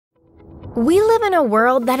We live in a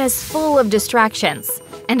world that is full of distractions,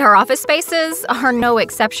 and our office spaces are no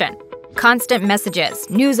exception. Constant messages,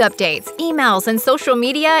 news updates, emails, and social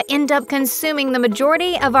media end up consuming the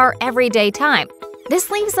majority of our everyday time. This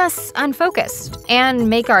leaves us unfocused and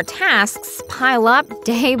make our tasks pile up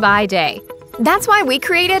day by day. That's why we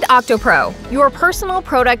created OctoPro, your personal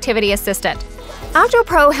productivity assistant.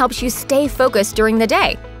 OctoPro helps you stay focused during the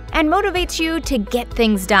day and motivates you to get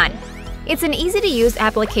things done. It's an easy-to-use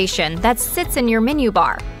application that sits in your menu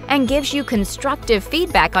bar and gives you constructive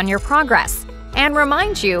feedback on your progress and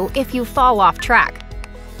reminds you if you fall off track.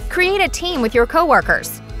 Create a team with your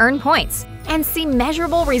coworkers, earn points, and see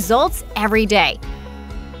measurable results every day.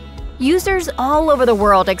 Users all over the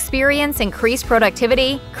world experience increased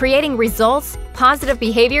productivity, creating results, positive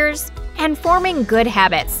behaviors, and forming good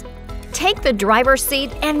habits. Take the driver's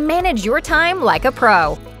seat and manage your time like a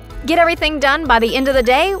pro. Get everything done by the end of the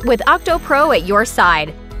day with OctoPro at your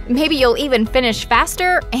side. Maybe you'll even finish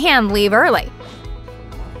faster and leave early.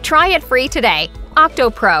 Try it free today.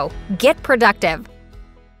 OctoPro. Get productive.